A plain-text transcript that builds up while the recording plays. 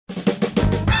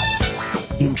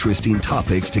interesting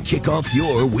topics to kick off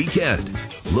your weekend.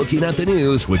 Looking at the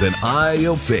news with an eye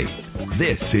of faith.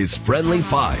 This is Friendly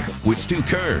Fire with Stu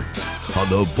Kerns on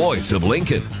the voice of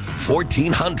Lincoln,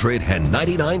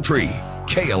 1499.3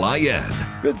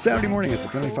 KLIN. Good Saturday morning. It's a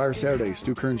Friendly Fire Saturday.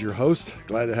 Stu Kerns, your host.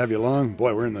 Glad to have you along.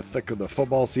 Boy, we're in the thick of the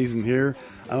football season here.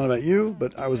 I don't know about you,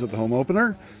 but I was at the home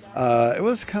opener. It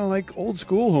was kind of like old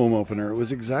school home opener. It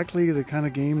was exactly the kind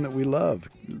of game that we love.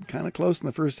 Kind of close in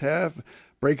the first half,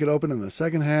 break it open in the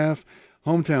second half.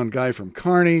 Hometown guy from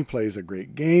Kearney plays a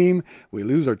great game. We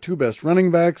lose our two best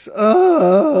running backs. But,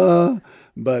 oh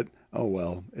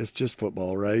well, it's just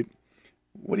football, right?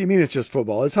 What do you mean it's just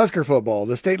football? It's Husker football.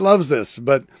 The state loves this,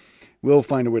 but we'll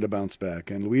find a way to bounce back.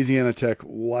 And Louisiana Tech,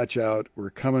 watch out.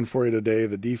 We're coming for you today.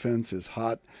 The defense is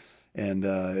hot, and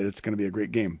it's going to be a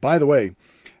great game. By the way,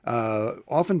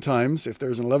 oftentimes, if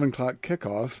there's an 11 o'clock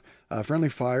kickoff, Friendly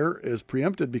Fire is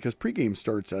preempted because pregame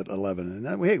starts at 11. And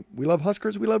that way, hey, we love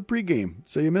Huskers, we love pregame.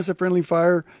 So you miss a Friendly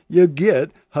Fire, you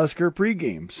get Husker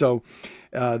pregame. So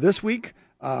this week,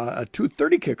 a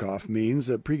 2:30 kickoff means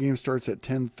that pregame starts at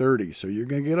 10:30. So you're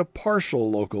going to get a partial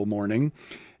local morning,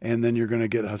 and then you're going to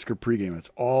get Husker pregame.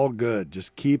 It's all good.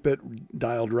 Just keep it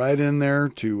dialed right in there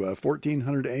to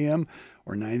 1400 AM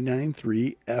or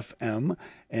 99.3 FM.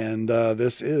 And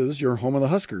this is your home of the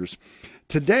Huskers.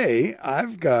 Today,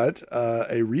 I've got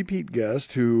a repeat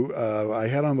guest who I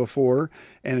had on before,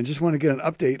 and I just want to get an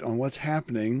update on what's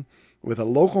happening with a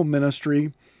local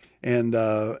ministry. And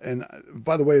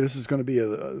by the way, this is going to be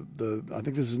I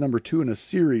think this is number 2 in a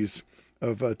series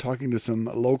of talking to some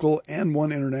local and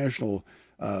one international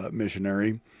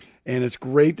missionary. And it's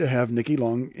great to have Nikki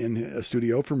Long in a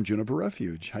studio from Juniper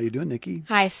Refuge. How you doing, Nikki?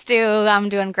 Hi, Stu. I'm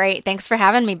doing great. Thanks for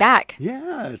having me back.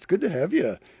 Yeah, it's good to have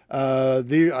you.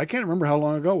 I can't remember how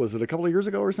long ago. Was it a couple of years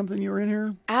ago or something you were in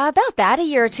here? About that, a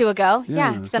year or two ago.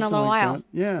 Yeah, it's been a little while.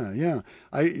 That. Yeah.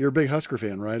 You're a big Husker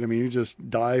fan, right? I mean, you just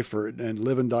die for it and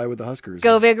live and die with the Huskers.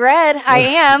 Go Big Red. I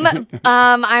am.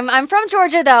 I'm from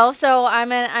Georgia though, so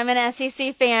I'm an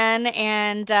SEC fan,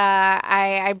 and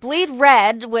I bleed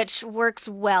red, which works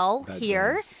well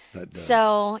here. That does.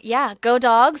 So, yeah, go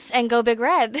Dogs and go Big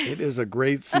Red. It is a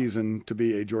great season to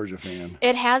be a Georgia fan.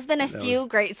 It has been a few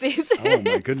great seasons. Oh,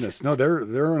 my goodness. No,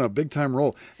 they're on a big-time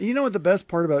roll. And you know what the best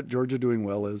part about Georgia doing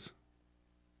well is?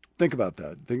 Think about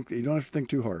that. You don't have to think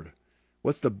too hard.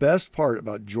 What's the best part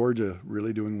about Georgia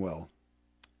really doing well?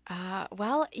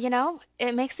 Well,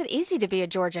 it makes it easy to be a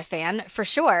Georgia fan, for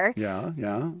sure. Yeah.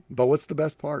 But what's the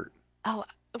best part? Oh,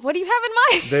 what do you have in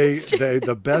mind?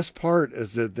 The best part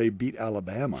is that they beat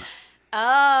Alabama. Oh.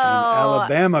 And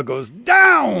Alabama goes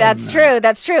down. That's true.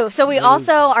 So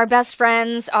our best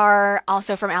friends are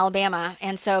also from Alabama,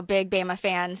 and so big Bama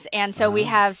fans. And so we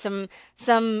have some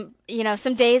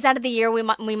days out of the year we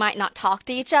might not talk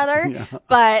to each other,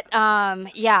 but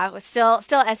we're still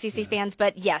SEC fans.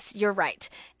 But yes, you're right.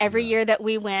 Every year that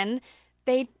we win,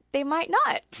 they might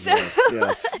not. So,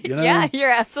 yes. Yeah, you're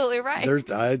absolutely right.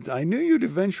 I knew you'd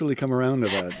eventually come around to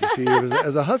that. You see,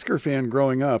 as a Husker fan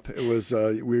growing up, it was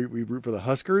we root for the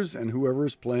Huskers and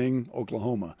whoever's playing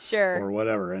Oklahoma, or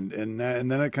whatever, and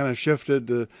then it kind of shifted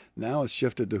to now it's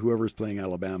shifted to whoever's playing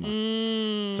Alabama.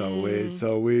 So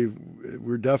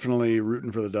we're definitely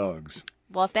rooting for the Dogs.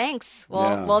 Well, thanks.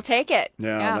 We'll take it.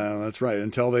 Yeah. No, that's right.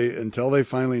 Until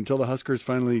the Huskers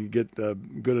finally get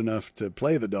good enough to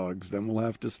play the Dogs, then we'll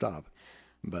have to stop.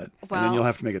 And then you'll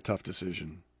have to make a tough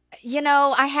decision.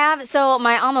 I have. So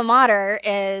my alma mater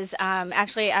is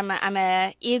actually I'm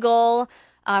a Eagle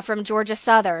from Georgia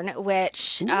Southern,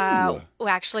 which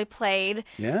actually played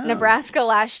Nebraska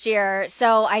last year.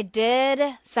 So I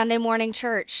did Sunday morning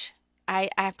church.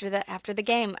 After the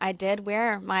game, I did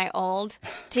wear my old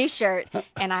T-shirt,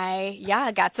 and I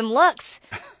got some looks.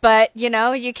 But you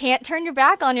can't turn your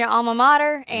back on your alma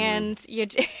mater, and you.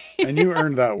 And you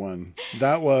earned that one.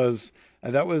 That was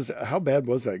how bad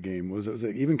was that game? Was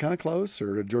it even kind of close,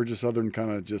 or did Georgia Southern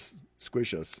kind of just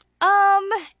squish us?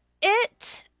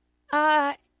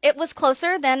 It was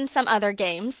closer than some other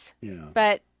games. Yeah.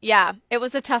 But yeah, it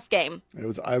was a tough game. It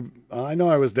was. I know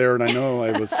I was there, and I know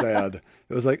I was sad.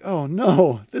 It was like, oh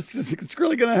no, it's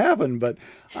really going to happen. But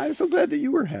I'm so glad that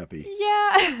you were happy.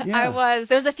 Yeah, I was.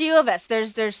 There's a few of us.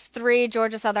 There's 3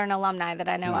 Georgia Southern alumni that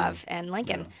I know of in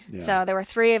Lincoln. Yeah. So there were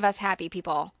 3 of us happy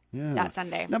people that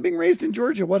Sunday. Now, being raised in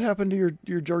Georgia, what happened to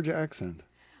your Georgia accent?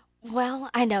 Well,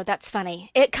 I know that's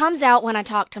funny. It comes out when I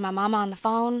talk to my mama on the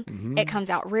phone. Mm-hmm. It comes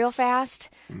out real fast.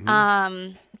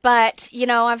 Mm-hmm. But,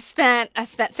 I've spent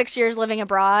 6 years living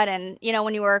abroad, and,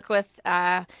 when you work with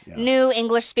new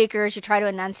English speakers, you try to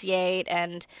enunciate,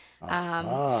 and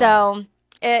so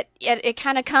it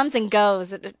kind of comes and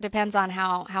goes. It depends on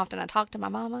how often I talk to my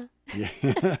mama. Yeah.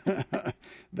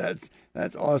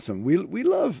 That's awesome. We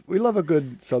love a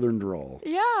good Southern drawl.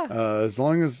 Yeah. As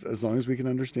long as we can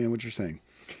understand what you're saying.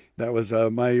 That was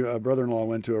my brother-in-law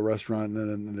went to a restaurant, and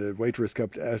then the waitress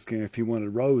kept asking if he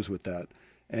wanted rose with that,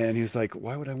 and he was like,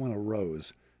 "Why would I want a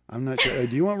rose? I'm not sure.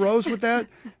 Do you want rose with that?"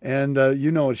 And you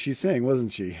know what she's saying,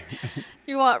 wasn't she?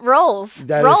 You want rolls?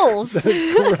 That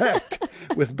is correct.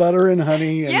 With butter and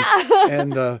honey.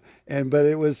 And, yeah. But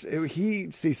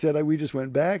he said we just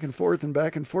went back and forth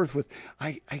with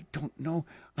I don't know.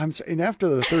 And after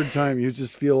the third time, you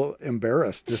just feel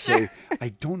embarrassed to say, I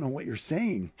don't know what you're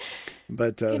saying.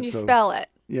 But can you spell it?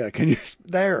 Yeah, can you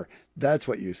there? That's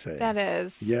what you say. That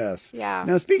is. Yes. Yeah.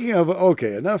 Now, speaking of,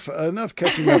 okay, enough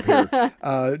catching up here.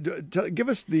 Give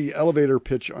us the elevator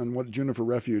pitch on what Juniper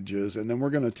Refuge is, and then we're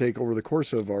going to take over the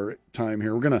course of our time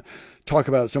here. We're going to talk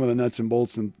about some of the nuts and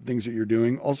bolts and things that you're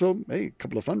doing. Also, hey, a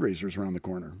couple of fundraisers around the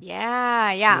corner.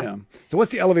 Yeah. So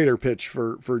what's the elevator pitch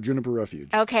for Juniper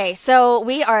Refuge? Okay, so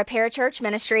we are a parachurch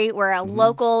ministry. We're a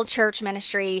local church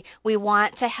ministry. We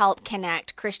want to help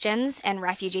connect Christians and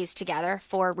refugees together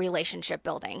for relationship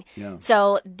building. Yeah.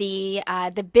 So the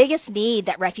biggest need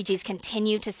that refugees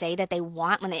continue to say that they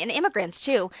want, and immigrants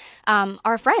too,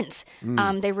 are friends.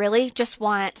 They really just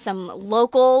want some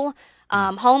local,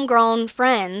 homegrown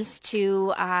friends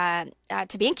to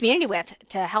be in community with,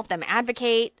 to help them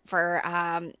advocate for,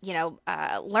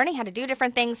 learning how to do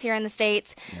different things here in the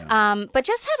States, but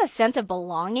just have a sense of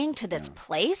belonging to this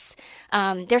place.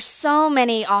 There's so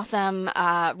many awesome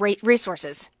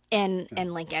resources in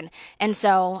Lincoln. And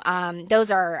so those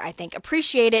are, I think,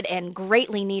 appreciated and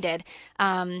greatly needed.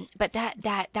 But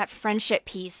that friendship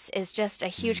piece is just a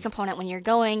huge component when you're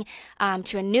going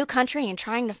to a new country and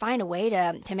trying to find a way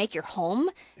to make your home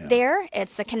there.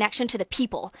 It's a connection to the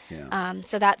people.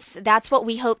 So that's what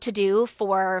we hope to do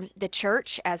for the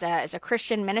church as a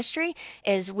Christian ministry.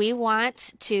 Is we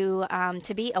want to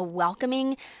be a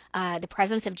welcoming the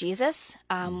presence of Jesus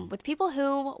with people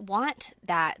who want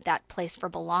that place for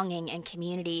belonging and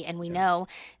community. And we know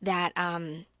that,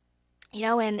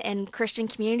 in Christian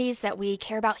communities that we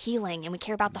care about healing and we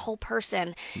care about the whole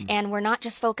person. And we're not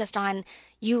just focused on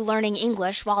you learning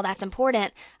English. While that's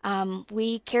important,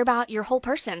 we care about your whole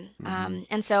person.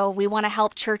 And so we want to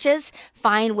help churches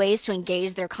find ways to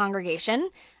engage their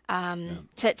congregation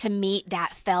to meet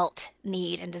that felt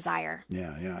need and desire.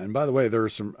 Yeah. And by the way, there are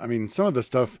some of the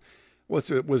stuff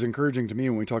was encouraging to me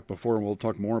when we talked before, and we'll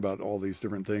talk more about all these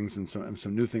different things and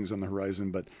some new things on the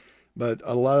horizon. But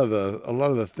a lot of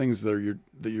the things that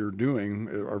you're doing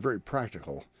are very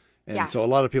practical. And so a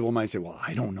lot of people might say, well,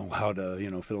 I don't know how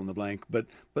to, fill in the blank. But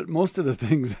most of the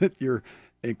things that you're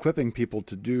equipping people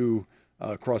to do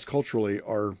cross-culturally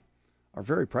are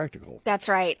very practical. That's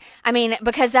right. I mean,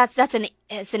 because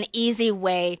it's an easy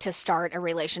way to start a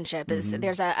relationship. Is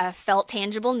there's a felt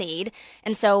tangible need,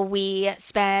 and so we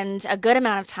spend a good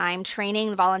amount of time training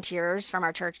the volunteers from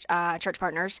our church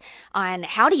partners on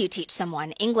how do you teach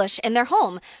someone English in their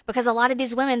home, because a lot of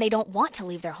these women, they don't want to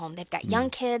leave their home. They've got young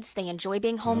kids. They enjoy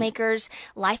being homemakers.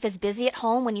 Life is busy at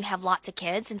home when you have lots of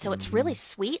kids, and so it's really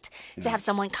sweet to have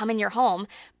someone come in your home,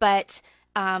 but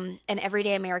an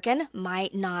everyday American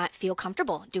might not feel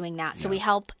comfortable doing that. So we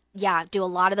help, do a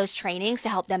lot of those trainings to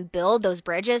help them build those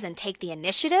bridges and take the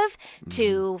initiative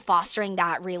to fostering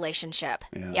that relationship.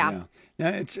 Now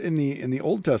it's in the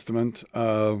Old Testament.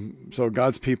 So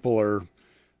God's people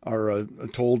are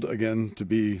told again to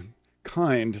be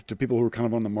kind to people who are kind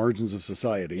of on the margins of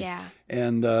society. Yeah.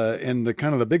 And the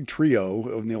kind of the big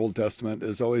trio in the Old Testament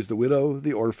is always the widow,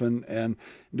 the orphan, and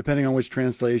depending on which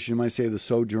translation, you might say the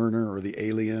sojourner or the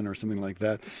alien or something like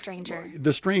that. The stranger,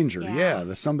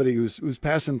 the somebody who's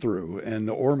passing through,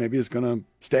 or maybe is going to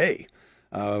stay.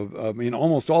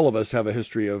 Almost all of us have a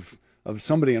history of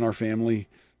somebody in our family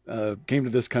came to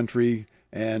this country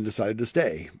and decided to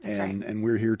stay. And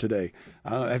we're here today.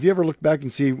 Have you ever looked back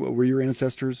and see were your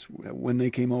ancestors when they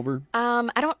came over?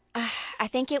 I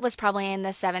think it was probably in the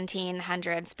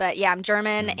 1700s, but I'm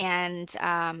German and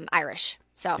Irish.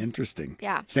 So interesting.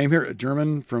 Yeah. Same here.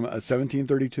 German from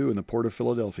 1732 in the port of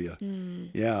Philadelphia.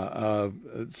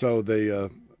 So they,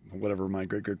 whatever, my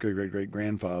great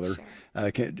grandfather,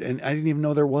 and I didn't even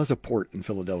know there was a port in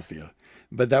Philadelphia.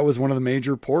 But that was one of the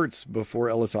major ports before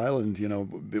Ellis Island.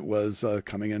 It was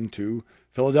coming into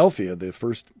Philadelphia, the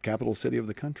first capital city of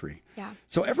the country. Yeah.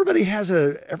 So everybody has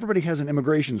an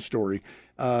immigration story,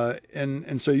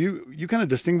 and so you kind of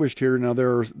distinguished here. Now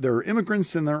there are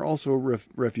immigrants and there are also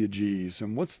refugees.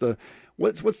 And what's the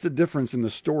difference in the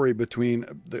story between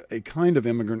a kind of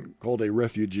immigrant called a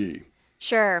refugee?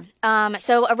 Sure.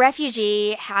 So a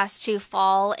refugee has to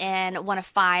fall in one of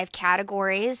 5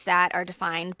 categories that are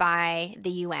defined by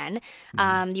the UN,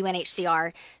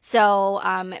 UNHCR. So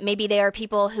maybe they are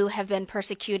people who have been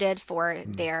persecuted for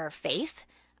their faith,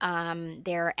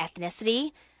 their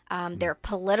ethnicity, their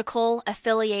political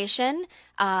affiliation,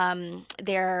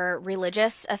 their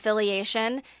religious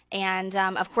affiliation, and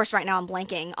of course, right now I'm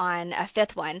blanking on a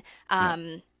 5th one.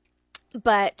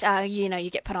 But you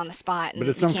get put on the spot, and but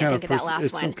it's you some can't kind think of of that last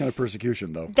it's one. some kind of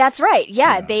persecution, though. That's right.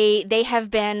 Yeah, they have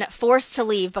been forced to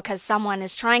leave because someone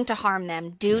is trying to harm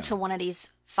them due to one of these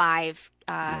 5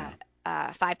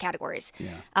 categories.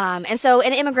 And so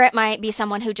an immigrant might be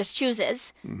someone who just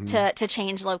chooses to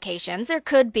change locations. There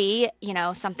could be,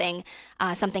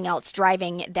 something else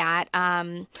driving that.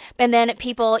 And then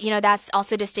people, that's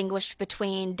also distinguished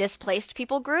between displaced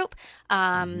people group.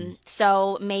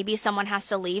 So maybe someone has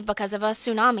to leave because of a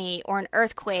tsunami or an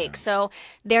earthquake. So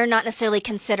they're not necessarily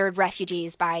considered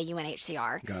refugees by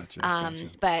UNHCR. Gotcha.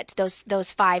 But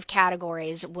those 5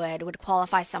 categories would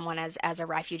qualify someone as a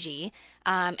refugee.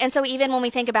 And so even when we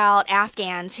think about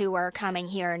Afghans who are coming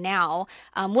here now,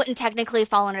 wouldn't technically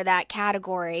fall under that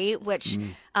category, which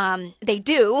they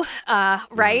do,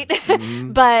 right?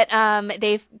 But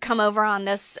they've come over on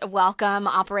this Welcome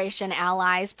Operation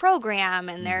Allies program,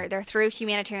 and they're through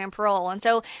humanitarian parole. And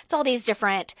so it's all these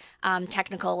different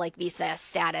technical, like visa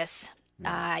status.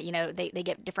 They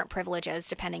get different privileges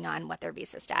depending on what their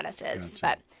visa status is. Gotcha.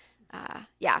 But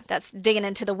that's digging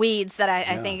into the weeds that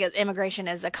I think immigration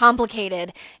is a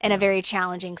complicated and a very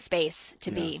challenging space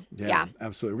to be. Yeah,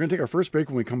 absolutely. We're going to take our first break.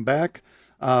 When we come back,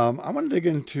 I want to dig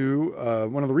into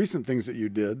one of the recent things that you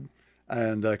did,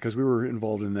 and because we were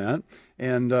involved in that,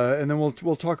 and then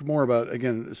we'll talk more about,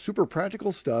 again, super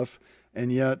practical stuff,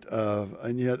 and yet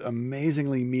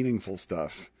amazingly meaningful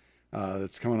stuff.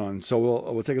 That's coming on. So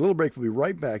we'll take a little break. We'll be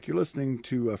right back. You're listening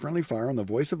to Friendly Fire on the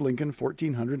Voice of Lincoln,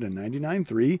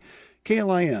 1499.3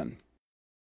 KLIN.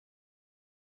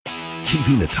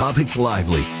 Keeping the topics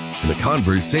lively and the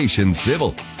conversation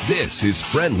civil. This is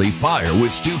Friendly Fire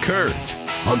with Stu Kerns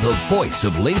on the Voice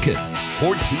of Lincoln,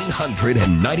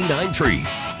 1499.3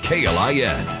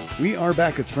 KLIN. We are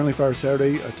back. It's Friendly Fire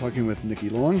Saturday, talking with Nikki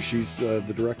Long. She's the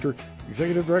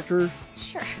executive director.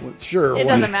 Sure. Well, sure. It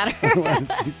doesn't matter.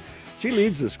 She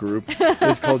leads this group.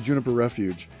 It's called Juniper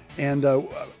Refuge. And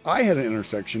I had an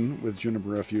intersection with Juniper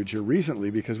Refuge here recently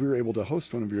because we were able to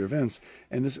host one of your events.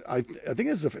 And this, I think,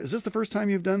 is this the first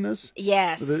time you've done this?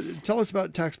 Yes. Tell us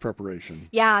about tax preparation.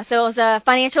 Yeah, so it was a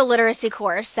financial literacy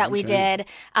course that we did. It's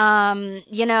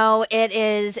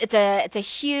a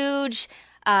huge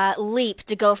leap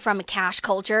to go from a cash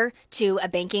culture to a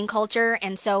banking culture.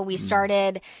 And so we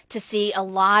started to see a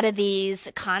lot of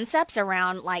these concepts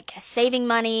around like saving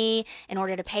money in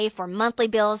order to pay for monthly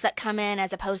bills that come in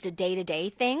as opposed to day-to-day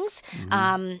things.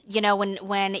 When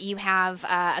you have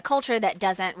a culture that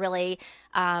doesn't really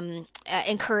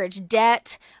encourage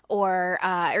debt or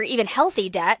even healthy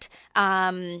debt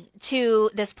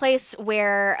to this place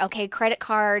where, credit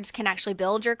cards can actually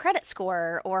build your credit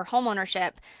score, or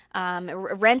homeownership.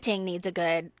 Renting needs a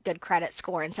good credit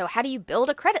score. And so how do you build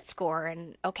a credit score?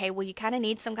 And you kind of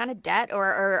need some kind of debt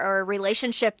or a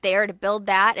relationship there to build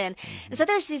that. And so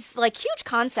there's these like huge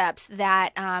concepts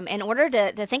that in order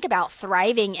to think about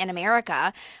thriving in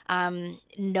America,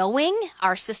 knowing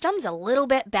our systems a little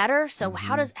bit better. So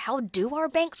how do our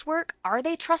banks work? Are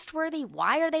they trustworthy?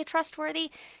 Why are they trustworthy?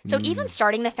 So even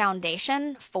starting the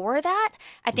foundation for that,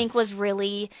 I think was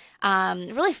really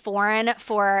foreign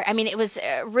for, it was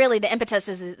really the impetus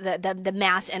is the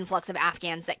mass influx of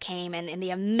Afghans that came and the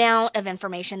amount of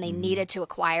information they needed to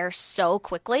acquire so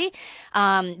quickly.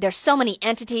 There's so many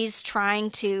entities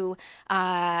trying to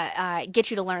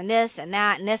get you to learn this and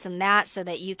that and this and that so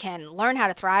that you can learn how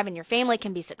to thrive and your family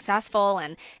can be successful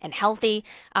and healthy,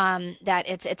 that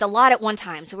it's a lot at one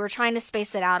time. So we were trying to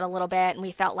space it out a little bit, and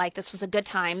we felt like this was a good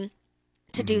time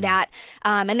to do that.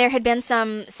 And there had been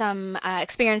some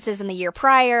experiences in the year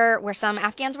prior where some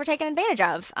Afghans were taken advantage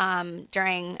of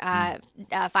during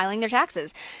filing their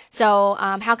taxes. So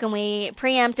how can we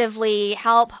preemptively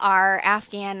help our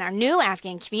new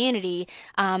Afghan community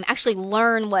actually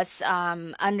learn what's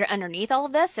underneath all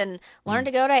of this and learn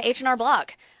to go to H&R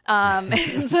Block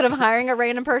instead of hiring a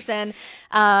random person.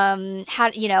 What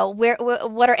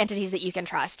are entities that you can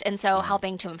trust? And so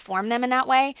helping to inform them in that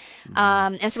way.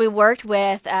 And so we worked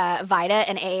with VITA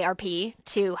and AARP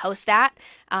to host that,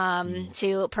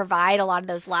 to provide a lot of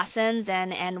those lessons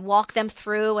and walk them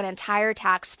through an entire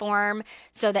tax form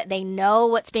so that they know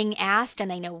what's being asked and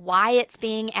they know why it's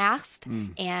being asked,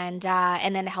 and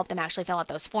then help them actually fill out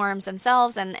those forms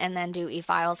themselves and then do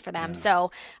e-files for them.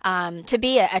 So to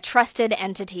be a trusted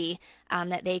entity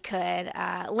that they could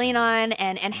lean on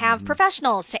and have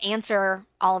professionals to answer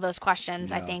all of those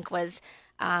questions, I think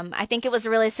it was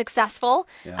really successful,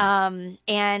 and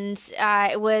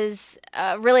it was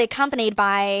really accompanied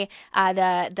by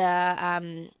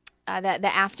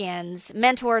the Afghans'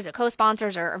 mentors or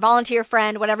co-sponsors or volunteer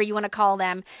friend, whatever you want to call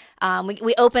them.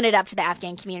 We open it up to the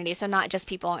Afghan community, so not just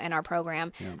people in our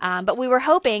program. But we were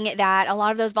hoping that a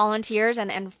lot of those volunteers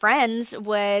and friends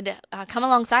would come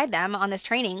alongside them on this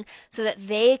training so that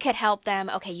they could help them.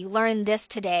 Okay, you learned this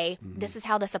today. This is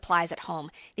how this applies at home.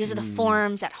 These are the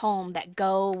forms at home that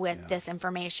go with this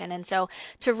information. And so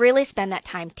to really spend that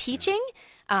time teaching,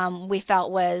 we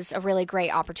felt was a really great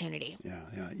opportunity.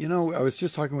 I was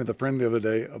just talking with a friend the other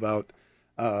day about,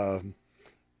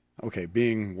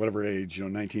 being whatever age,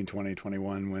 19, 20,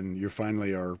 21, when you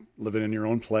finally are living in your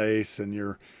own place and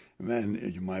you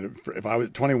might have, if I was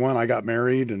 21, I got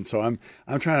married. And so I'm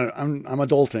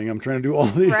adulting. I'm trying to do all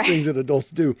these things that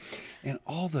adults do. And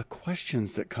all the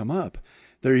questions that come up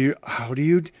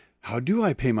how do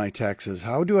I pay my taxes?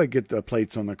 How do I get the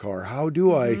plates on the car? How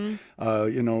do I,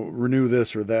 renew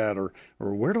this or that? Or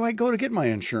where do I go to get my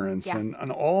insurance? And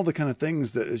all the kind of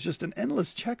things that is just an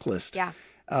endless checklist.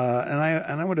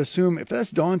 And I would assume if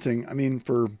that's daunting, I mean,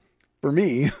 for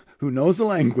me, who knows the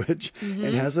language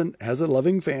and has a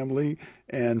loving family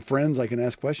and friends I can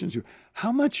ask questions to,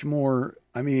 how much more,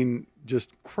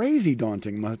 just crazy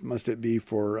daunting must it be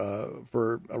for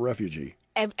a refugee?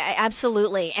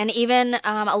 Absolutely. And even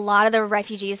a lot of the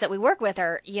refugees that we work with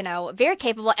are, very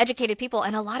capable, educated people,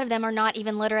 and a lot of them are not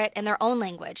even literate in their own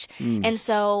language. And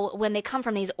so when they come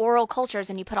from these oral cultures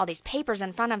and you put all these papers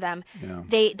in front of them,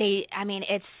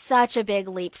 it's such a big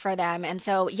leap for them. And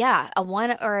so, a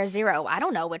 1 or a 0, I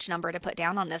don't know which number to put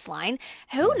down on this line.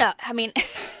 Who knows?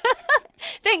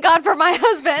 Thank God for my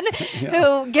husband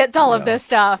who gets all of this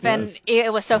stuff. And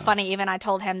it was so funny. Even I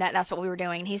told him that that's what we were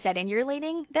doing. He said, and you're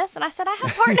leading this? And I said, I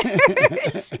have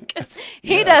partners because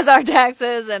he does our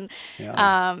taxes. And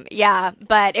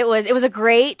but it was a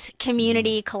great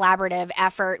community collaborative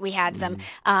effort. We had some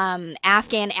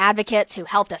Afghan advocates who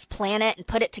helped us plan it and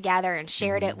put it together and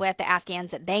shared it with the Afghans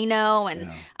that they know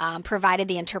and provided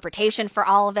the interpretation for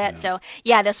all of it. So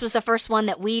this was the first one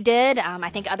that we did. I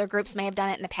think other groups may have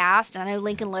done it in the past. And I know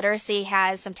Lincoln Literacy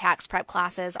has some tax prep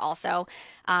classes also.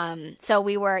 So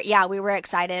we were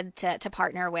excited to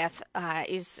partner with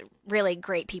these really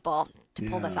great people to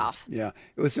pull this off. It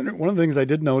was one of the things I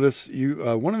did notice.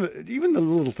 Even the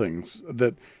little things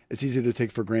that it's easy to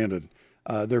take for granted.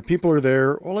 People are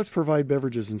there. Oh, let's provide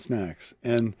beverages and snacks,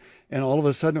 and all of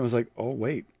a sudden it was like, oh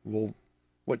wait, well,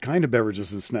 what kind of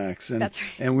beverages and snacks? And that's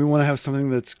right. And we want to have something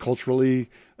that's culturally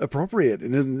appropriate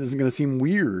and isn't going to seem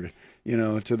weird,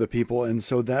 to the people. And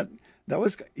so that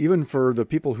was, even for the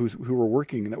people who were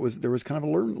working, there was kind of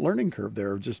a learning curve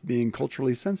there of just being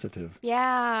culturally sensitive.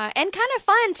 Yeah, and kind of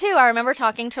fun too. I remember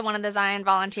talking to one of the Zion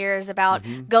volunteers about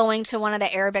going to one of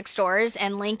the Arabic stores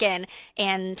in Lincoln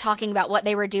and talking about what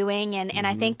they were doing, and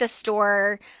I think the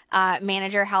store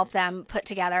manager helped them put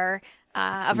together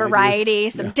a variety,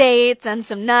 some dates and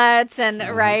some nuts, and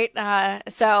I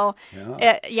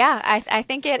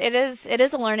think it is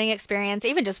a learning experience.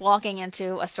 Even just walking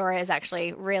into a store is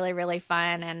actually really, really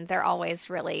fun, and they're always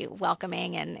really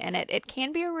welcoming, and it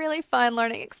can be a really fun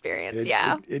learning experience.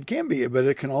 It can be, but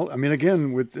it can all.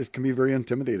 It can be very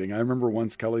intimidating. I remember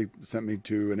once Kelly sent me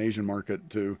to an Asian market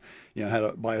to,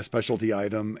 buy a specialty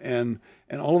item, and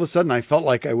all of a sudden I felt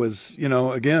like I was,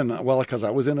 because I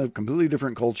was in a completely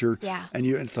different culture. And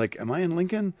it's like, am I in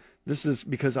Lincoln? This is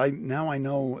because I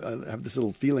know, have this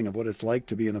little feeling of what it's like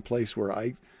to be in a place where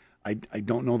I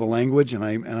don't know the language, and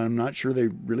I'm not sure they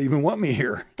really even want me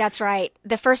here. That's right.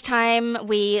 The first time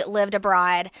we lived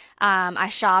abroad, I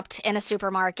shopped in a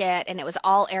supermarket, and it was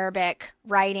all Arabic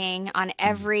writing on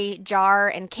every jar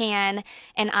and can,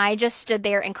 and I just stood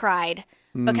there and cried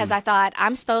because I thought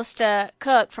I'm supposed to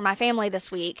cook for my family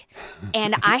this week,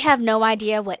 and I have no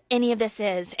idea what any of this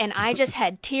is. And I just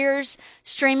had tears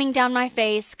streaming down my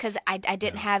face because I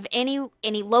didn't have any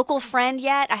local friend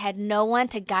yet. I had no one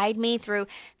to guide me through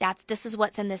this is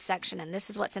what's in this section, and this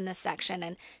is what's in this section,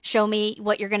 and show me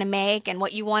what you're going to make and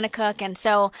what you want to cook. And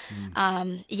so,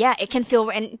 it can feel,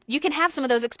 and you can have some of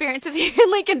those experiences here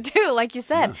in Lincoln too. Like you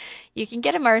said, you can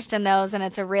get immersed in those, and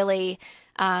it's a really,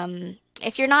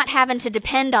 if you're not having to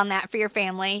depend on that for your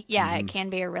family, it can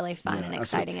be a really fun and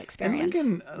exciting experience.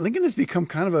 And Lincoln has become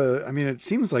kind of it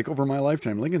seems like over my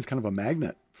lifetime, Lincoln's kind of a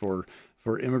magnet for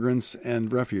immigrants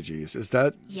and refugees. Is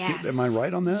that, am I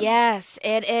right on that? Yes,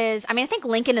 it is. I mean, I think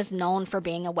Lincoln is known for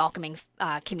being a welcoming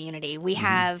community. We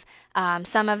have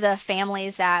some of the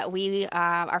families that we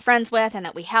are friends with and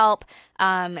that we help.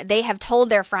 They have told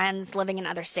their friends living in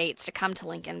other states to come to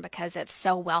Lincoln because it's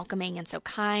so welcoming and so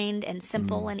kind and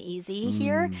simple and easy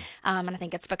here. And I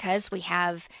think it's because we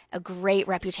have a great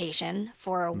reputation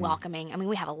for welcoming. I mean,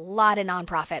 we have a lot of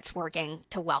nonprofits working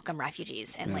to welcome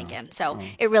refugees in Lincoln. So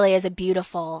it really is a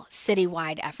beautiful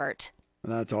citywide effort.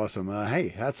 That's awesome. Hey,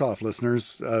 hats off,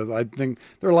 listeners. I think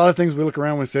there are a lot of things we look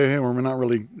around and we say, hey, we're not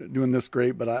really doing this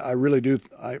great, but I really do.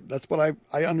 That's what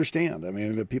I understand. I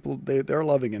mean, the people, they're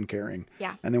loving and caring,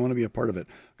 and they want to be a part of it.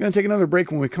 We're going to take another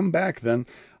break. When we come back, then,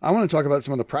 I want to talk about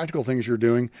some of the practical things you're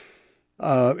doing.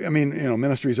 I mean,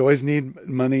 ministries always need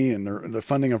money and they're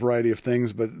funding a variety of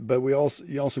things, but you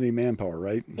also need manpower,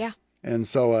 right? Yeah. And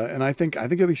so, and I think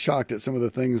you'll be shocked at some of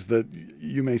the things that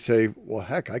you may say, well,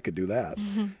 heck, I could do that.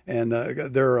 And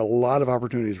there are a lot of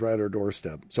opportunities right at our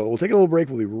doorstep. So we'll take a little break.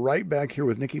 We'll be right back here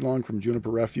with Nikki Long from Juniper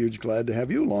Refuge. Glad to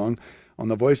have you along on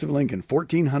the Voice of Lincoln,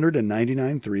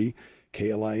 1499.3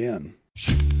 KLIN.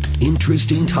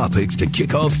 Interesting topics to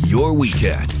kick off your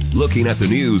weekend. Looking at the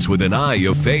news with an eye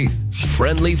of faith.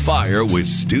 Friendly Fire with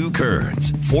Stu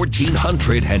Kerns,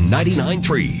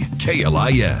 1499.3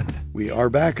 KLIN. We are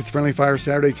back. It's Friendly Fire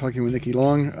Saturday, talking with Nikki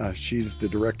Long. She's the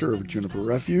director of Juniper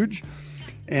Refuge.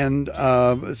 And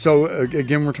so,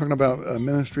 again, we're talking about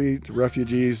ministry to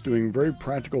refugees, doing very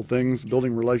practical things,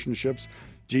 building relationships.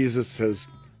 Jesus has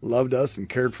loved us and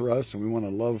cared for us, and we want to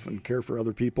love and care for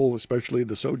other people, especially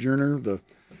the sojourner,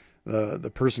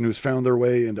 the person who's found their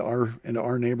way into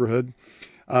our neighborhood.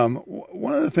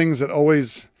 One of the things that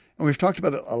always, and we've talked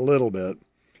about it a little bit,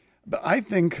 but I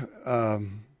think...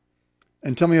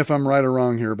 and tell me if I'm right or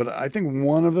wrong here, but I think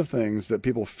one of the things that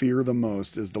people fear the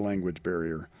most is the language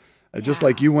barrier. Just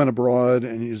like you went abroad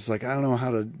and you're just like, I don't know how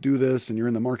to do this, and you're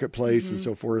in the marketplace and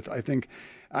so forth. In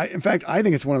fact, I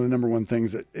think it's one of the number one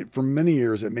things that for many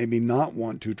years it made me not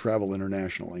want to travel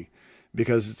internationally,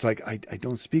 because it's like, I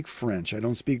don't speak French. I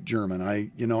don't speak German.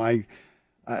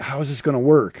 How is this going to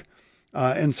work?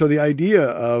 And so the idea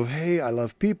of, hey, I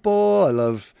love people. I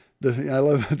love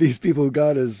these people who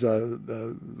God is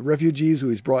the refugees who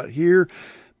He's brought here,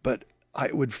 but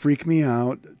it would freak me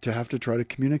out to have to try to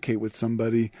communicate with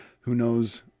somebody who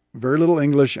knows very little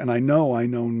English, and I know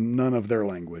none of their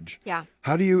language. Yeah.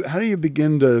 How do you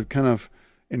begin to kind of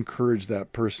encourage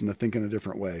that person to think in a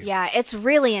different way? Yeah, it's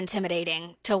really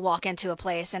intimidating to walk into a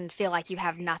place and feel like you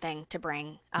have nothing to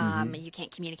bring. You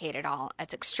can't communicate at all.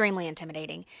 It's extremely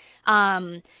intimidating.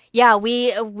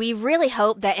 We really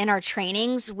hope that in our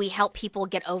trainings we help people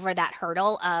get over that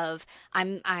hurdle of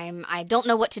I don't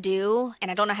know what to do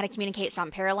and I don't know how to communicate, so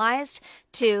I'm paralyzed,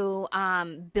 to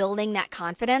building that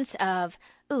confidence of,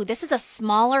 ooh, this is a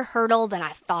smaller hurdle than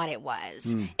I thought it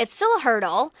was. It's still a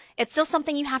hurdle. It's still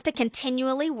something you have to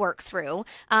continually work through,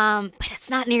 but it's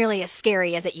not nearly as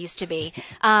scary as it used to be.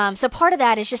 So part of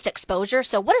that is just exposure.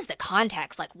 So what is the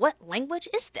context? Like, what language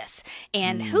is this?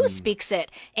 And who speaks it?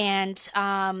 And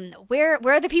where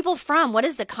are the people from? What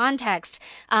is the context?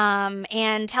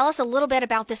 And tell us a little bit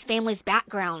about this family's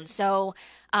background. So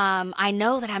I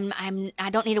know that I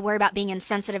don't need to worry about being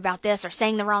insensitive about this or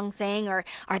saying the wrong thing, or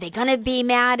are they going to be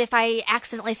mad if I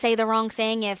accidentally say the wrong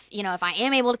thing, if I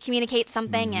am able to communicate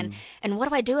something, and what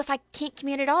do I do if I can't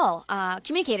communicate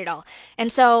at all? And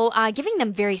so giving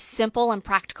them very simple and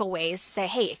practical ways to say,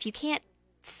 hey, if you can't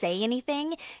say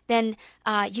anything, then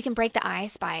you can break the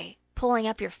ice by pulling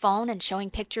up your phone and showing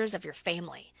pictures of your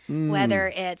family. Whether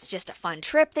it's just a fun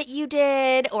trip that you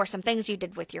did or some things you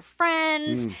did with your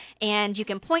friends, and you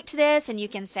can point to this and you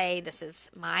can say, this is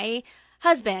my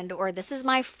husband or this is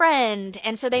my friend.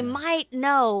 And so they might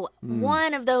know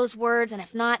one of those words, and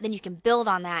if not, then you can build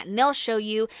on that, and they'll show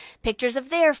you pictures of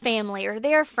their family or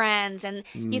their friends, and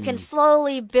you can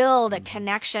slowly build a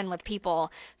connection with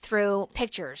people through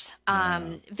pictures.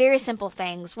 Very simple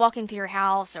things, walking through your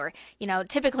house, or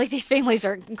typically these families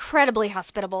are incredibly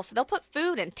hospitable, so they'll put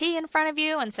food and tea in front of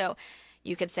you, and so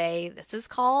you could say, this is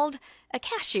called a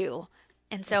cashew.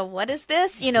 And so what is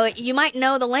this? You might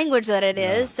know the language that it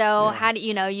is. So how do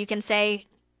you can say,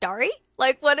 Dari?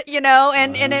 Like what,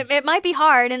 and it might be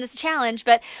hard and it's a challenge,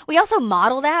 but we also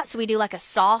model that. So we do like a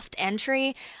soft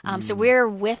entry. So we're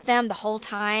with them the whole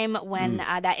time when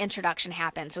that introduction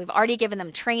happens. So we've already given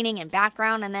them training and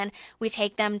background, and then we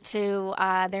take them to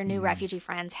their new refugee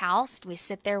friend's house. We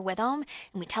sit there with them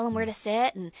and we tell them where to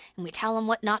sit, and we tell them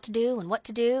what not to do and what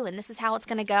to do. And this is how it's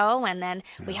going to go. And then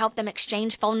we help them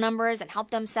exchange phone numbers and help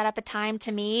them set up a time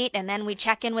to meet. And then we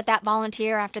check in with that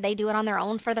volunteer after they do it on their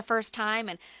own for the first time.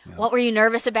 And what were you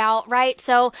nervous about, right?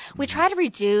 So we try to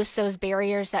reduce those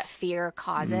barriers that fear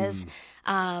causes,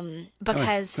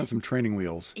 because some training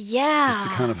wheels, just to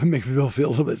kind of make people feel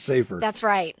a little bit safer. That's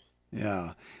right.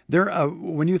 Yeah, there.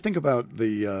 When you think about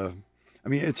the,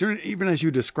 it's even as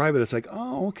you describe it, it's like,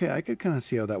 oh, okay, I could kind of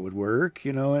see how that would work,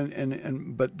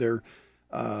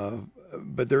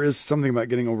 but there is something about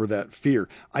getting over that fear.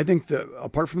 I think that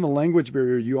apart from the language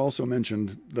barrier, you also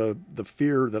mentioned the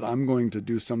fear that I'm going to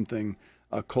do something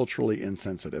culturally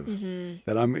insensitive,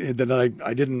 that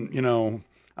I didn't,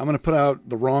 I'm going to put out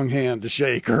the wrong hand to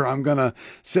shake, or I'm going to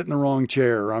sit in the wrong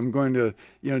chair, or I'm going to,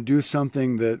 do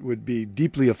something that would be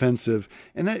deeply offensive.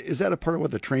 And is that a part of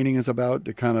what the training is about,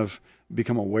 to kind of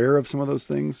become aware of some of those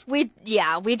things? We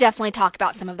definitely talk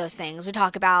about some of those things. We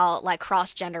talk about like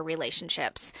cross-gender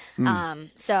relationships.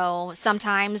 So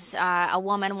sometimes a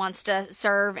woman wants to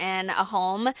serve in a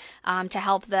home to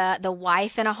help the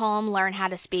wife in a home learn how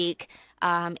to speak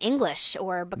English,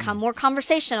 or become more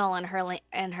conversational in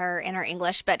her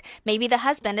English, but maybe the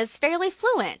husband is fairly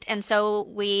fluent, and so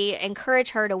we encourage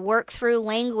her to work through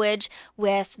language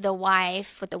with the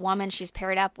wife, with the woman she's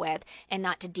paired up with, and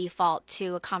not to default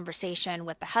to a conversation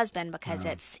with the husband, because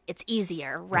it's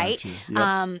easier, right?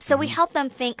 Yep. So we help them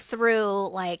think through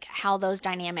like how those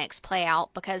dynamics play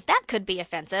out, because that could be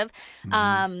offensive,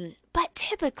 but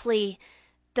typically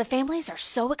the families are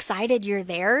so excited you're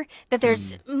there that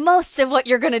there's most of what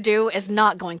you're going to do is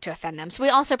not going to offend them. So we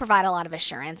also provide a lot of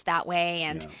assurance that way.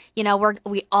 And,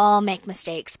 we all make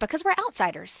mistakes because we're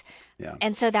outsiders. Yeah.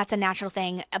 And so that's a natural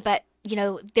thing. But,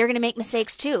 they're going to make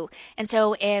mistakes too. And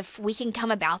so if we can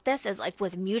come about this as like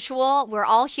with mutual, we're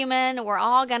all human. We're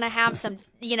all going to have some,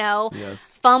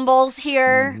 fumbles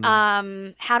here.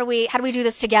 How do we do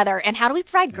this together? And how do we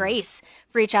provide grace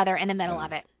for each other in the middle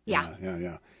of it? Yeah.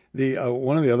 The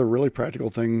one of the other really practical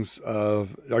things, are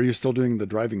you still doing the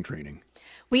driving training?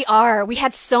 We are. We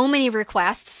had so many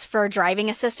requests for driving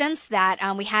assistance that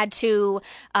we had to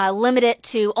limit it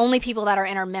to only people that are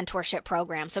in our mentorship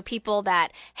program. So people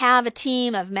that have a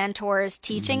team of mentors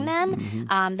teaching them,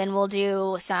 then we'll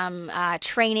do some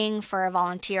training for a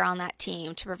volunteer on that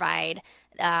team to provide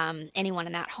anyone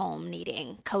in that home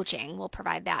needing coaching. Will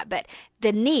provide that. But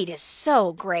the need is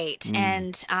so great.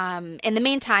 And in the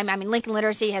meantime, Lincoln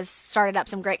Literacy has started up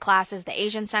some great classes. The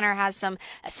Asian Center has a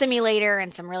simulator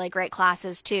and some really great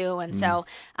classes too. And so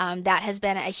that has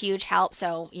been a huge help.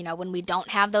 So, when we don't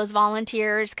have those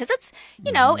volunteers, because it's,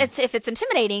 if it's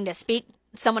intimidating to speak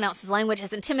someone else's language,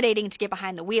 is intimidating to get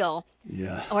behind the wheel,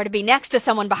 or to be next to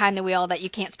someone behind the wheel that you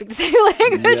can't speak the same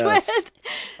language with.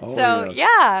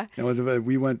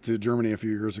 We went to Germany a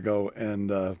few years ago,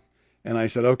 and I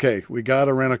said, okay, we got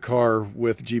to rent a car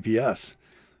with GPS,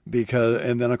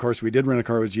 and then of course we did rent a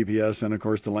car with GPS, and of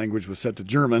course the language was set to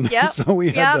German. So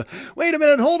we had to wait a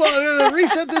minute, hold on, I'm gonna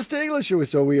reset this to English.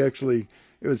 So we actually,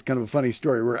 it was kind of a funny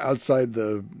story. We're outside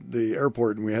the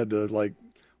airport, and we had to like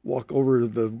walk over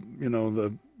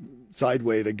the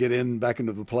sideway to get back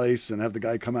into the place, and have the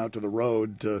guy come out to the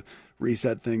road to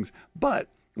reset things. But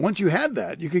once you had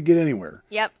that, you could get anywhere.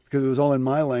 Yep. Because it was all in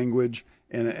my language,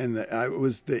 and it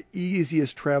was the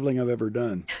easiest traveling I've ever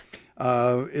done.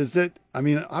 Obviously,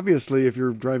 if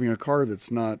you're driving a car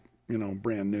that's not,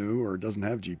 brand new or doesn't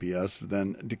have GPS,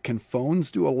 then can phones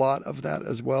do a lot of that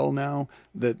as well now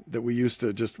that we used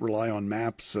to just rely on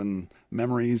maps and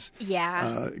memories?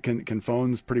 Yeah. Can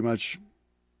phones pretty much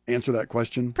answer that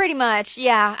question? Pretty much,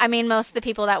 yeah. Most of the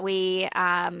people that we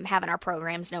have in our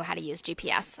programs know how to use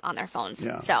GPS on their phones.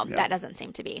 That doesn't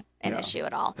seem to be an issue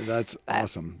at all. That's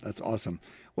awesome. That's awesome.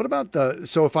 What about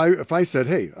so if I said,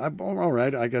 hey, I'm all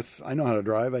right, I guess I know how to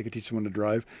drive, I could teach someone to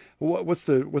drive. What's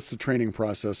the training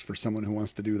process for someone who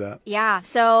wants to do that? Yeah.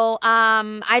 So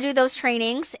I do those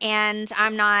trainings, and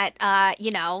I'm not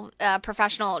a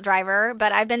professional driver,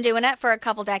 but I've been doing it for a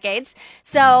couple decades.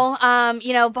 So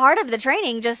part of the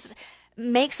training just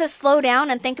makes us slow down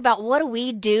and think about what do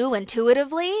we do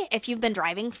intuitively. If you've been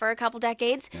driving for a couple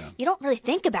decades, you don't really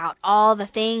think about all the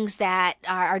things that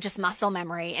are just muscle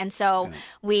memory. And so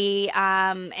we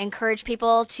encourage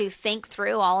people to think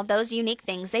through all of those unique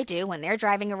things they do when they're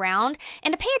driving around,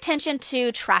 and to pay attention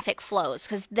to traffic flows,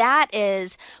 because that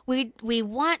is, we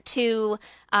want to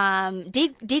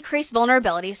decrease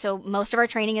vulnerability. So most of our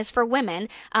training is for women.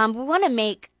 We want to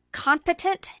make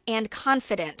competent and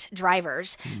confident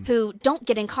drivers who don't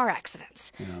get in car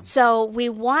accidents. So we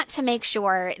want to make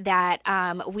sure that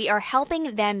we are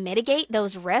helping them mitigate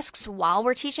those risks while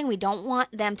we're teaching. We don't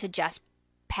want them to just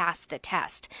pass the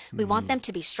test. We want them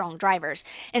to be strong drivers.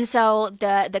 And so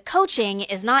the coaching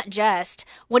is not just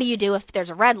what do you do if there's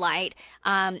a red light.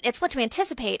 It's what to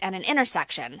anticipate at an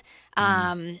intersection,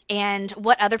 and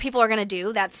what other people are going to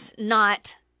do that's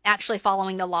not actually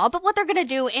following the law, but what they're going to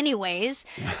do anyways.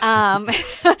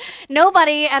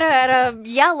 Nobody at a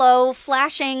yellow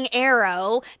flashing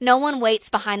arrow, no one waits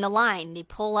behind the line. You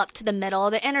pull up to the middle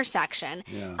of the intersection,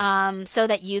 so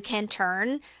that you can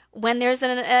turn when there's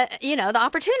the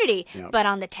opportunity. But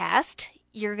on the test,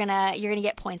 you're gonna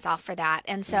get points off for that.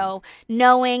 And so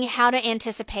knowing how to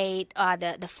anticipate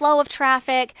the flow of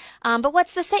traffic, but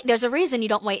what's there's a reason you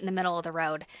don't wait in the middle of the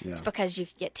road. It's because you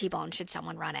could get T-boned should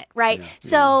someone run it, right?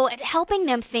 So helping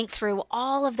them think through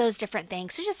all of those different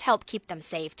things to just help keep them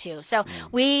safe too. So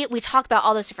we talk about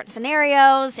all those different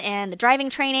scenarios and the driving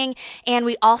training, and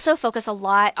we also focus a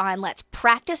lot on let's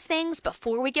practice things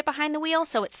before we get behind the wheel.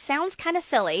 So it sounds kind of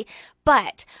silly,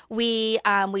 but we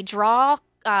draw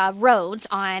roads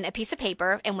on a piece of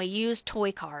paper, and we use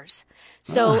toy cars.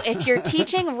 So if you're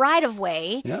teaching right of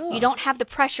way, you don't have the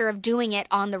pressure of doing it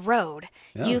on the road.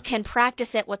 You can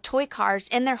practice it with toy cars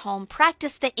in their home,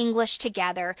 practice the English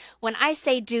together. When I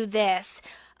say do this,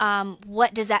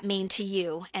 what does that mean to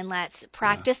you? And let's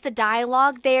practice the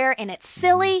dialogue there. And it's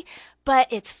silly, but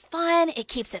it's fun. It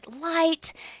keeps it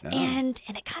light, and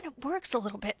it kind of works a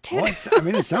little bit too. Well,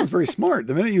 it sounds very smart.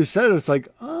 The minute you said it, it's like,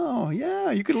 oh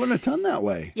yeah, you could learn a ton that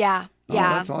way. Yeah. Oh,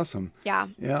 that's awesome. Yeah.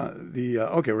 Okay,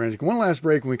 we're going to take one last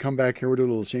break. When we come back here, we'll do a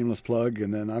little shameless plug,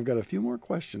 and then I've got a few more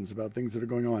questions about things that are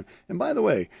going on. And by the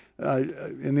way,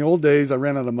 in the old days, I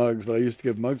ran out of mugs, but I used to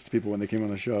give mugs to people when they came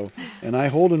on the show. And I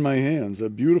hold in my hands a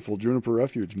beautiful Juniper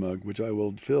Refuge mug, which I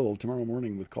will fill tomorrow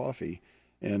morning with coffee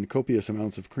and copious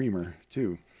amounts of creamer,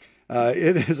 too.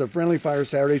 It is a Friendly Fire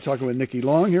Saturday, talking with Nikki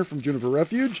Long here from Juniper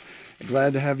Refuge.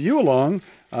 Glad to have you along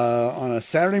on a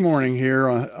Saturday morning here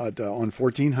on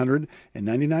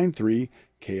 1499.3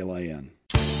 KLIN.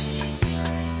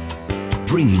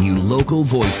 Bringing you local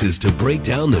voices to break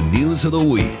down the news of the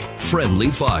week.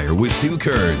 Friendly Fire with Stu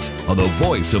Kerns on the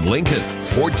voice of Lincoln,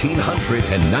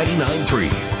 1499.3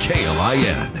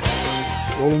 KLIN.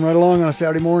 Rolling right along on a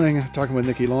Saturday morning, talking with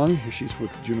Nikki Long. She's with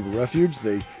Juniper Refuge.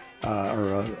 They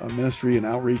are a ministry and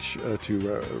outreach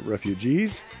to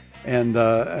refugees. And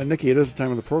Nikki, it is the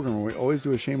time of the program where we always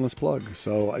do a shameless plug.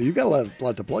 So you got a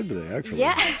lot to plug today, actually.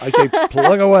 Yeah. I say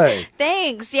plug away.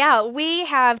 Thanks. Yeah, we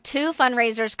have 2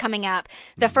 fundraisers coming up.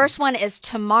 The first one is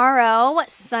tomorrow,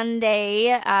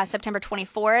 Sunday, September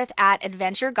 24th at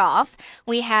Adventure Golf.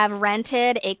 We have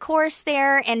rented a course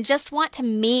there and just want to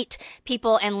meet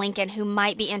people in Lincoln who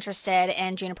might be interested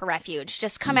in Juniper Refuge.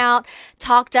 Just come out,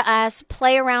 talk to us,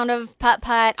 play a round of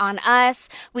putt-putt on us.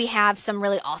 We have some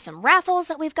really awesome raffles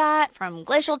that we've got from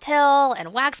Glacial Till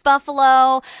and Wax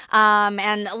Buffalo,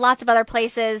 and lots of other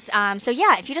places. So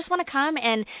yeah, if you just want to come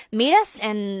and meet us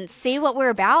and see what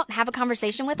we're about, have a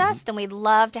conversation with us, then we'd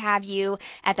love to have you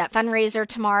at that fundraiser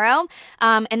tomorrow.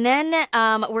 And then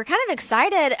we're kind of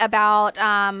excited about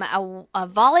a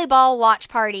volleyball watch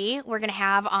party we're going to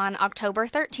have on October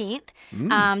 13th.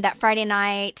 That Friday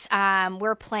night,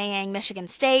 we're playing Michigan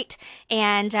State,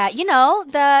 and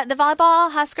the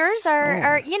volleyball Huskers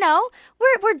are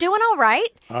we're doing all right.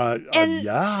 So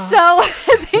I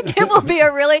think it will be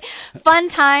a really fun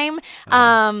time.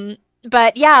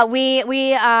 But yeah,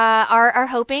 we are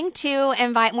hoping to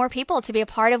invite more people to be a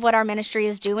part of what our ministry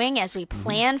is doing as we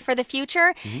plan for the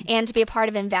future and to be a part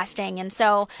of investing. And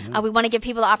so we want to give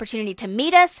people the opportunity to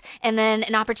meet us, and then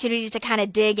an opportunity to kind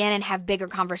of dig in and have bigger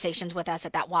conversations with us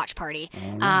at that watch party.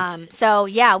 So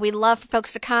yeah, we'd love for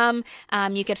folks to come.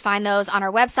 You could find those on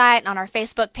our website, on our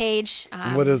Facebook page.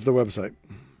 What is the website?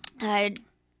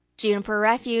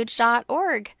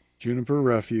 JuniperRefuge.org.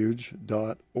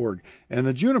 JuniperRefuge.org. And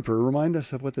the juniper, remind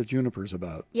us of what the juniper's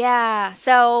about. Yeah.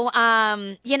 So,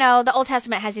 the Old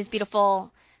Testament has these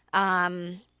beautiful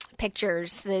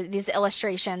pictures, these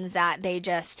illustrations that they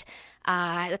just,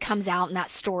 it comes out in that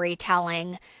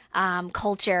storytelling.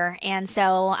 culture. And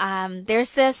so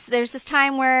there's this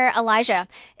time where Elijah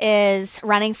is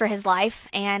running for his life,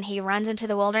 and he runs into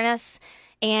the wilderness,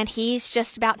 and he's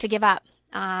just about to give up.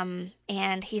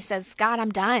 And he says, God,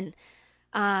 I'm done.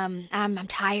 I'm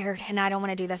tired, and I don't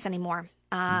want to do this anymore.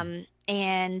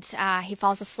 And he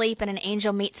falls asleep, and an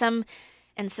angel meets him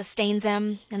and sustains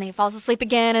him, and then he falls asleep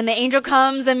again, and the angel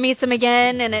comes and meets him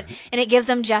again, and it gives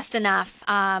him just enough.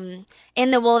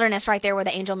 In the wilderness, right there where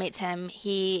the angel meets him,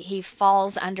 he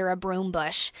falls under a broom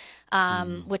bush,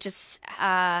 which is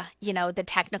the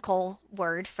technical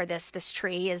word for this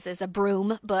tree is a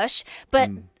broom bush, but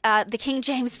the King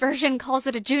James Version calls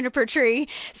it a juniper tree,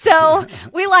 so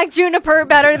we like juniper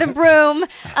better than broom.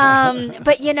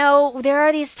 But there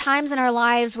are these times in our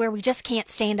lives where we just can't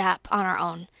stand up on our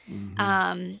own.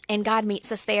 And God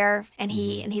meets us there, and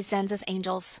he sends us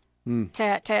angels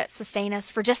to sustain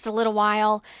us for just a little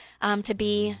while,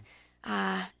 to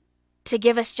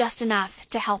give us just enough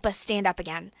to help us stand up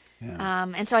again. Yeah.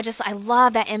 And so I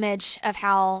love that image of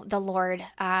how the Lord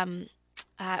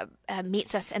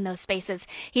meets us in those spaces.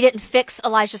 He didn't fix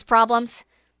Elijah's problems,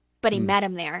 but he met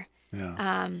him there.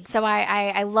 Yeah. So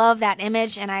I love that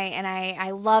image, and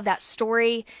I love that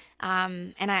story.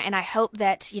 And I hope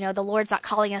that, the Lord's not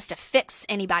calling us to fix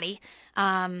anybody.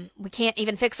 We can't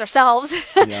even fix ourselves.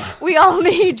 Yeah. We all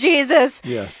need Jesus.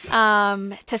 Yes.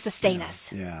 To sustain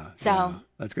us. Yeah. So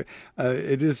that's great.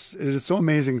 It is so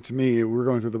amazing to me. We're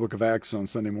going through the book of Acts on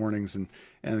Sunday mornings, and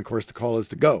of course the call is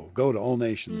to go to all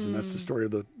nations. And that's the story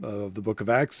of the book of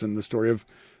Acts, and the story of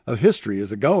history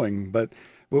is a going. But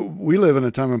we live in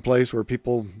a time and place where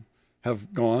people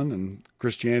have gone, and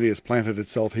Christianity has planted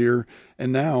itself here,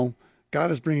 and now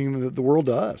God is bringing the world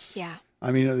to us. Yeah.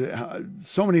 I mean,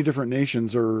 so many different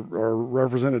nations are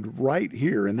represented right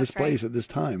here in this place at this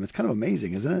time. It's kind of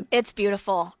amazing, isn't it? It's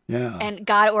beautiful. Yeah. And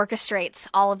God orchestrates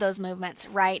all of those movements,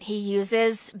 right? He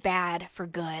uses bad for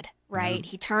good, right?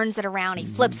 He turns it around, he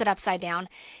flips it upside down,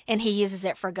 and he uses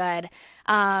it for good.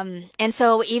 And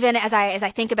so even as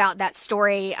I think about that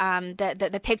story,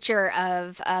 the picture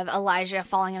of Elijah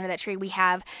falling under that tree, we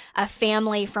have a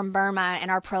family from Burma in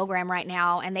our program right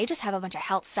now, and they just have a bunch of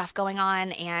health stuff going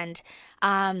on, and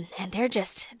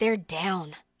they're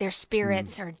down. Their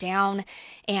spirits are down,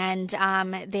 and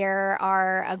there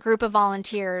are a group of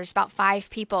volunteers, about 5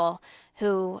 people,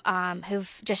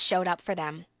 who've just showed up for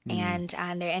them. And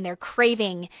they're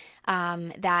craving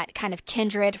that kind of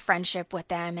kindred friendship with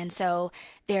them, and so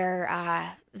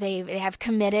they have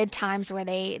committed times where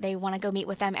they want to go meet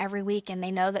with them every week, and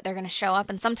they know that they're going to show up.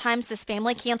 And sometimes this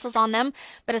family cancels on them,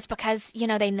 but it's because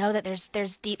they know that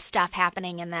there's deep stuff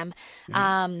happening in them.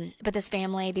 But this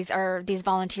family, these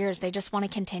volunteers, they just want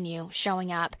to continue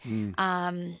showing up,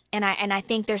 and I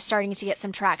think they're starting to get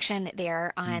some traction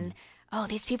there on. Oh,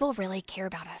 these people really care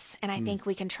about us, and I think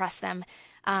we can trust them.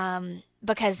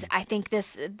 Because I think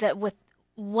with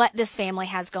what this family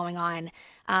has going on,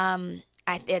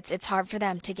 it's hard for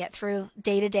them to get through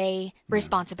day-to-day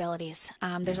responsibilities.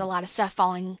 There's a lot of stuff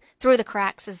falling through the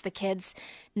cracks as the kids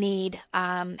need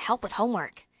help with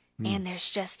homework, and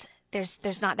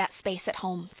there's not that space at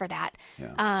home for that.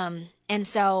 Yeah. And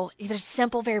so there's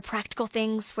simple, very practical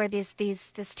things where this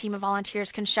team of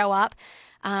volunteers can show up,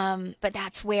 but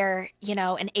that's where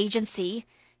an agency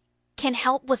can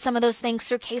help with some of those things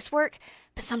through casework,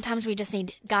 but sometimes we just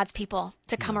need God's people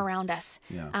to come around us.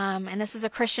 Yeah. And this is a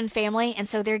Christian family, and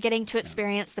so they're getting to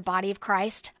experience the body of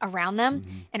Christ around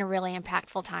them in a really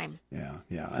impactful time. Yeah,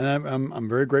 yeah, and I'm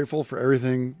very grateful for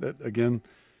everything that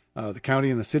the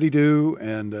county and the city do,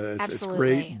 and it's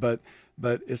great, but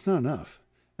it's not enough.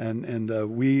 And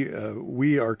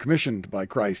we are commissioned by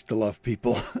Christ to love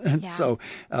people, and so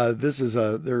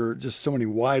there are just so many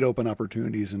wide open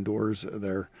opportunities and doors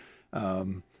there.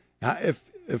 If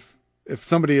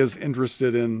somebody is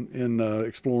interested in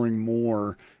exploring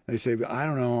more, they say, I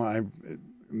don't know,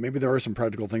 maybe there are some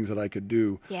practical things that I could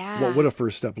do. Yeah. What would a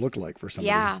first step look like for somebody?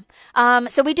 Yeah.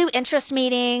 So we do interest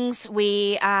meetings.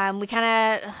 We kind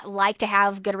of like to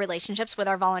have good relationships with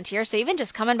our volunteers. So even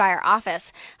just coming by our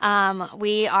office,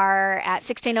 we are at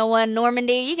 1601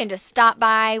 Normandy. You can just stop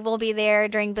by. We'll be there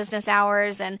during business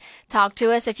hours and talk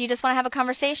to us. If you just want to have a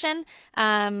conversation,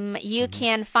 you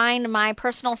can find my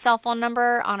personal cell phone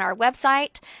number on our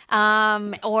website,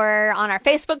 or on our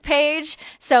Facebook page.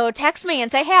 So text me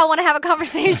and say, hey, I want to have a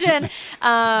conversation.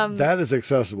 That is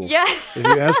accessible. Yeah. If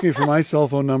you ask me for my cell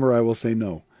phone number, I will say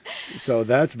no. So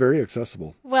that's very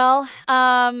accessible. Well, yeah,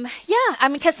 I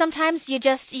mean, because sometimes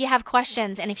you have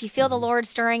questions, and if you feel the Lord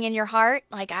stirring in your heart,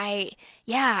 like I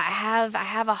have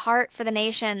a heart for the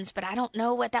nations, but I don't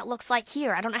know what that looks like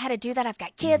here. I don't know how to do that. I've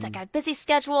got kids. I've got a busy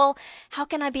schedule. How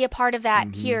can I be a part of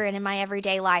that here and in my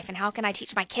everyday life? And how can I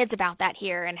teach my kids about that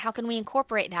here? And how can we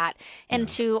incorporate that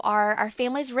into our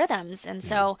family's rhythms? And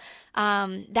so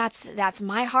that's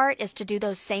my heart, is to do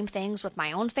those same things with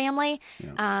my own family.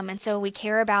 And so we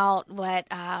care about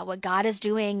what God is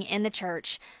doing in the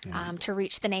church to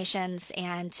reach the nations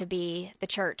and to be the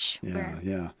church.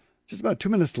 Yeah. Just about 2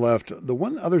 minutes left. The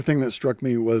one other thing that struck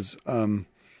me was what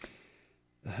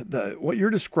you're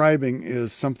describing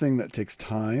is something that takes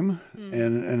time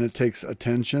and it takes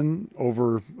attention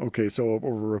over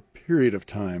a period of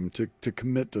time to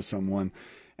commit to someone.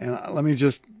 And let me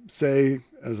just say,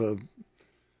 as a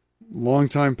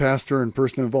longtime pastor and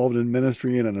person involved in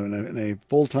ministry and a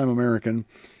full-time American,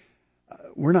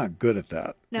 we're not good at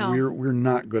that. No. We're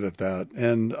not good at that.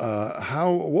 And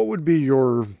what would be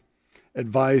your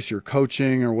advice, your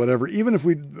coaching, or whatever, even if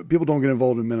people don't get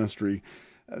involved in ministry,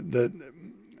 that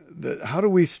how do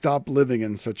we stop living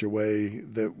in such a way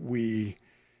that we're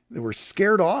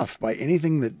scared off by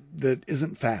anything that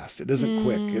isn't fast, it isn't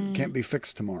quick, it can't be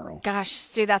fixed tomorrow? Gosh,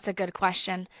 Stu, that's a good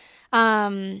question.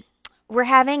 We're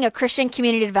having a Christian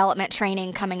community development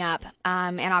training coming up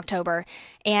in October,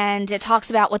 and it talks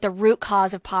about what the root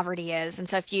cause of poverty is. And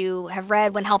so if you have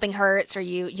read When Helping Hurts, or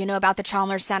you know about the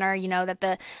Chalmers Center, you know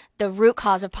that the root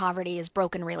cause of poverty is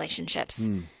broken relationships.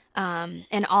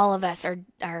 And all of us are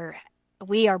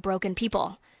broken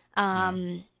people.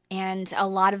 And a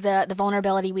lot of the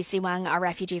vulnerability we see among our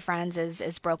refugee friends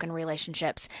is broken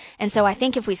relationships. And so I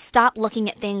think if we stop looking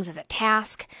at things as a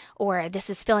task, or this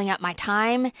is filling up my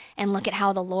time, and look at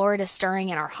how the Lord is stirring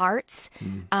in our hearts,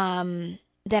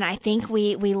 then I think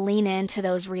we lean into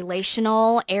those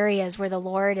relational areas where the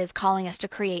Lord is calling us to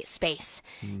create space.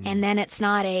 And then it's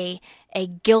not a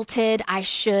guilted, I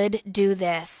should do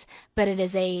this, but it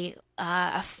is a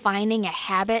finding a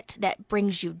habit that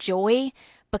brings you joy,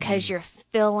 because you're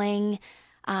filling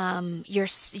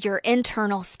your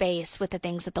internal space with the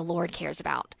things that the Lord cares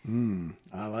about.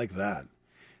 I like that.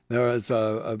 There was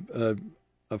a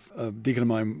deacon of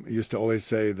mine used to always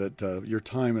say that your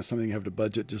time is something you have to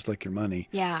budget, just like your money.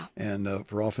 Yeah. And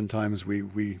for oftentimes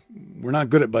we're not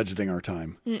good at budgeting our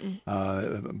time.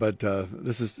 But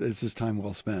this is time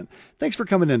well spent. Thanks for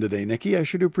coming in today, Nikki. I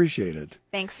sure do appreciate it.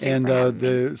 Thanks, Stu, for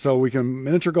having me. So we can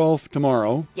miniature golf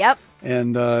tomorrow. Yep.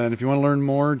 And if you want to learn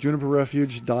more,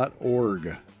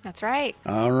 juniperrefuge.org. That's right.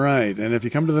 All right. And if you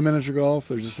come to the miniature golf,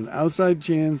 there's just an outside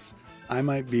chance I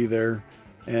might be there.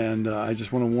 And I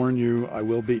just want to warn you, I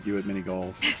will beat you at mini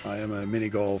golf. I am a mini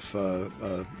golf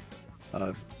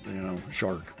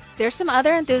shark. There's some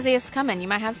other enthusiasts coming. You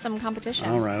might have some competition.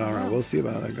 All right. We'll see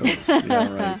about how that goes. Yeah,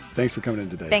 all right. Thanks for coming in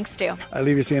today. Thanks, Stu. I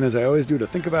leave you saying, as I always do, to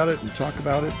think about it and talk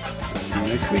about it. See you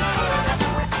next week.